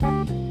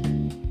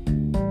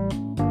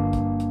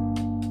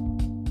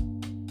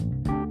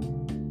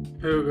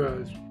Hello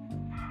guys,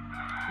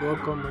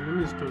 welcome. My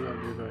name is Tola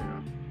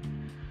Devaya.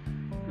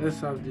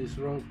 Let's have this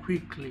run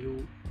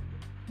quickly.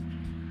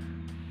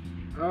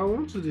 I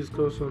want to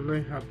discuss on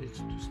 9 habits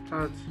to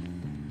start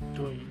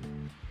doing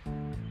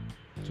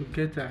to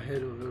get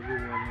ahead of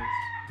everyone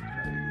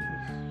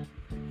else.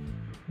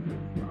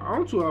 I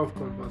want to have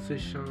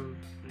conversation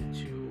with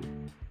you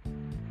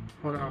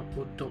on our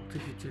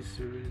productivity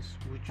series,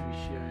 which we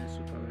share in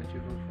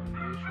Superachiever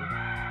Foundation.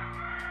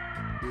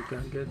 You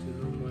can get to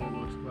know more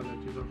about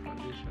Superachiever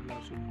Foundation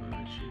at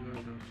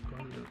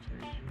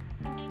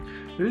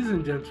superachiever.com.ng. Ladies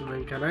and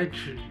gentlemen, can I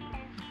tell you?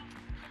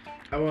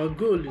 Our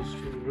goal is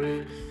to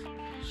raise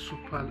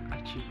super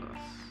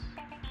achievers.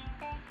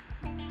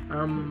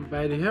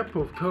 By the help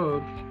of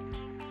God,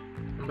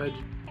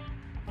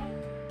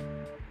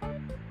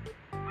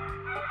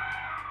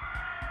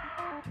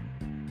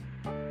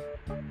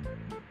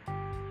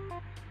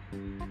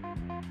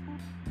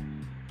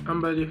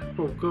 and by the help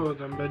of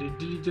God and by the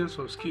diligence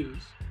of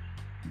skills,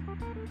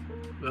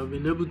 we have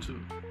been able to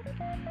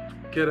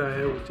get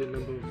ahead with a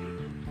number of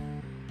things.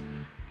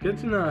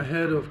 Getting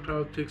ahead of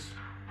crowd takes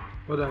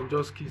more than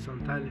just skills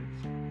and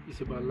talents.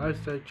 It's about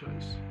lifestyle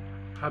choice,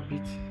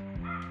 habits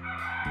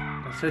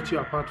that set you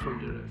apart from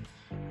the rest.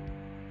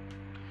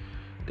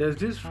 There's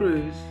this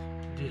phrase,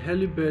 the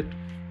early bird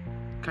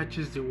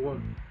catches the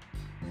worm.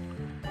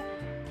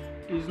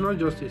 It's not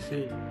just a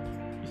saying,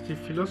 it's a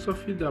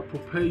philosophy that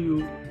propels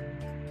you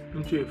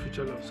into a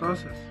future of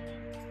success.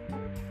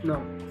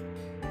 Now,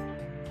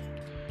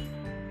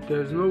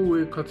 there is no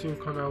way cutting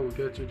corner will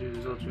get to the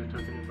results we're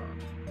talking about,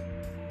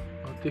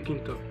 or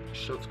taking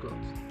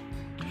shortcuts.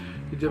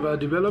 It's about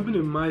developing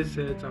a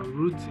mindset and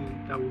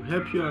routine that will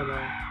help you and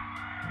I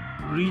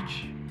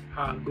reach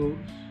our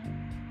goals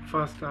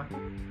faster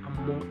and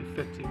more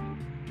effectively.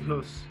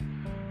 Because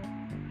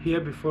here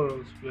before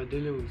us, we are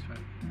dealing with 5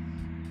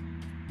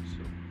 years.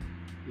 So,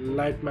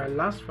 like my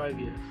last 5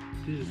 years,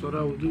 this is what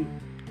I will do.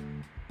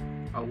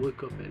 I'll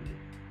wake up early.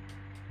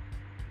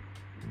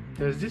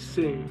 There's this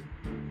saying,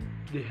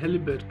 the early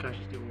bird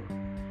catches the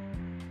worm.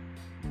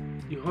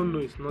 You all know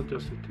it's not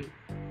just a thing.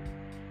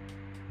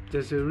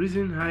 There's a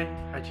reason high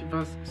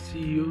achievers,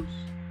 CEOs,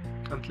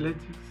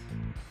 athletics,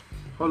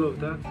 all of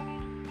that,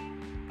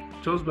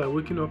 just by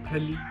waking up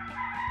early,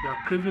 you are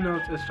craving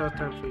out extra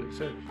time for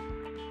yourself.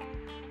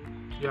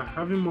 You are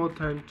having more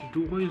time to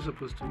do what you're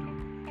supposed to do.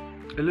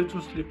 A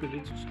little sleep, a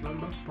little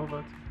slumber,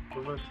 poverty.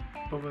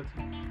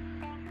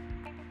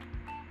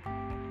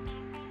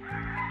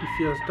 If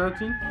you are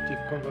starting the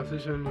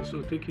conversation,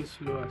 so take it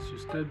slow as you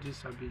start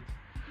this habit,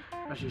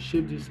 as you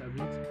shape this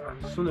habit,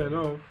 and soon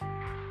enough,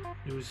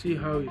 you will see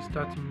how you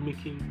start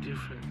making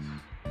difference.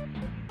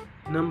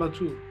 Number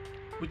 2,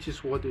 which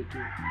is what they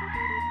do.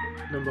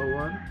 Number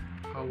 1,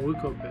 I'll wake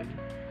up early.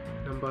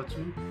 Number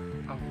 2,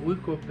 I'll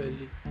wake up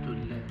early to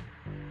learn.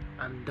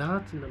 And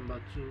that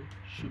number 2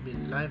 should be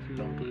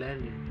lifelong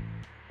learning.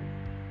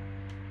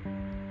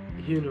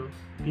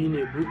 Being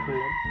a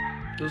bookworm,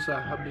 those are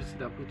habits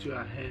that put you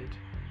ahead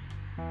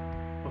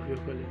of your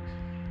colleagues,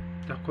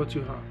 that cut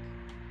you out.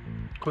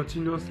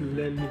 Continuous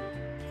learning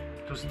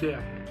to stay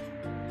ahead.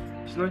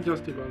 It's not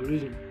just about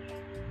reading,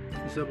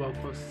 it's about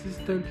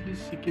consistently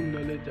seeking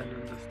knowledge and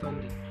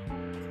understanding.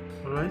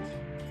 Alright?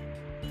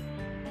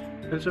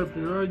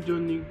 Entrepreneurial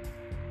journey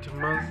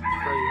demands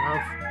that you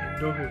have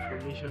enough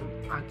information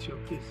at your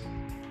pace.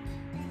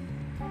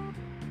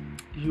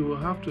 You will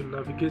have to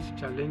navigate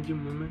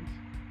challenging moments.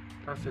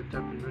 That's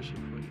entrepreneurship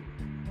for you.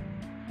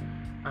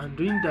 And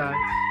doing that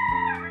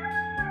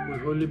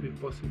will only be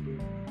possible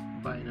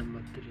by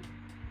number 3.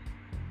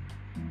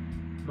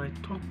 My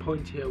top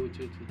point here with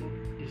you today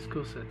is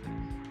goal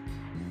settings.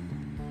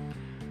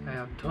 I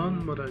have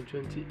done more than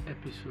 20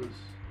 episodes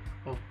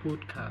of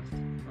podcasts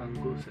on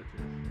goal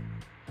settings.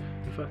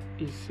 In fact,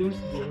 it seems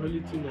the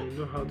only thing I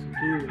know how to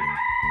do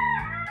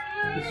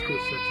is goal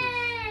settings.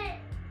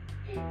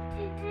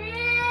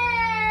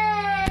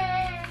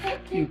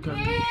 You can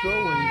be sure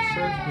when you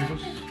set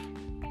goals,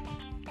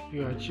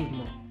 you achieve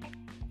more.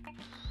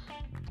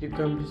 You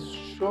can be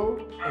sure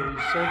when you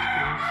set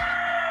goals,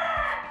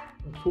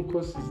 the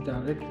focus is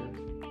directed.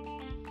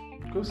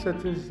 Goal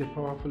settings is a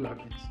powerful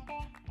habit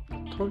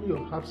that turns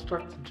your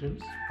abstract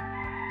dreams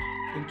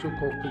into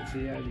concrete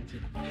reality.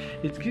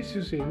 It gives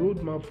you a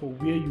roadmap for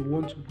where you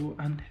want to go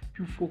and help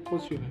you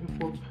focus your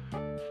effort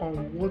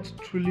on what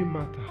truly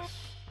matters.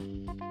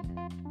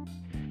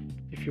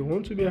 If you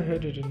want to be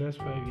ahead in the next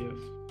 5 years,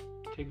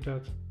 take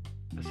that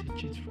as a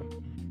cheat from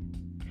me.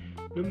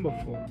 Number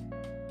 4,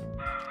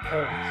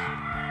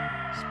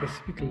 health,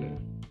 specifically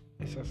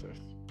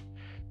exercise.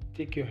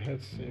 Take your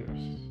health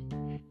serious.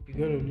 You're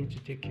going to need to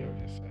take care of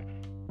yourself.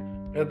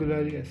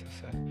 Regularly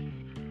exercise.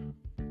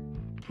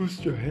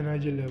 Boost your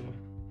energy level.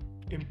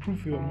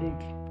 Improve your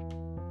mood.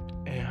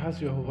 Enhance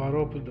your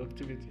overall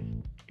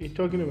productivity. We're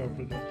talking about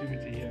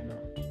productivity here now.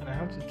 And I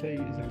have to tell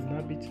you, it's an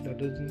habit that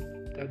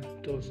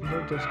does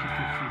not just keep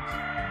you fit,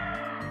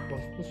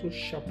 but also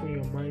sharpen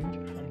your mind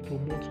and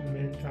promote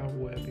mental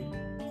well-being.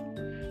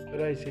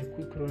 Whether it's a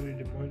quick run in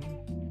the morning,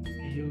 a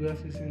yoga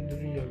session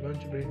during your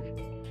lunch break,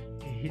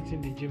 a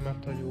hitting the gym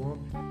after the work,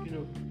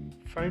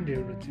 find a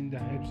routine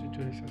that helps you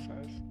to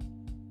exercise.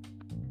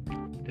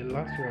 The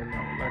last one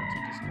I would like to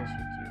discuss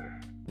with you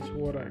is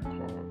what I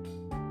call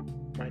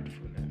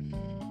mindfulness,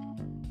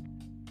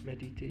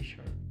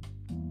 meditation.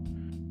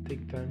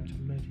 Take time to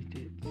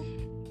meditate.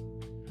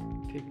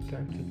 Take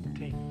time to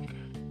think.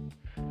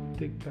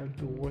 Take time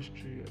to wash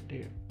through your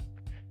day.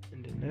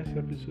 In the next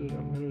episode,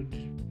 I'm going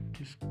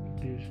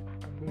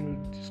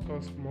to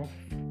discuss more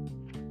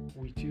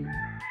with you.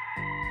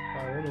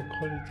 I want to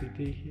call it a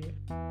day here.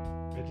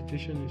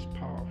 Meditation is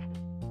powerful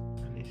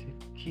and it's a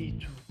key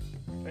tool.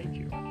 Thank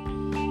you.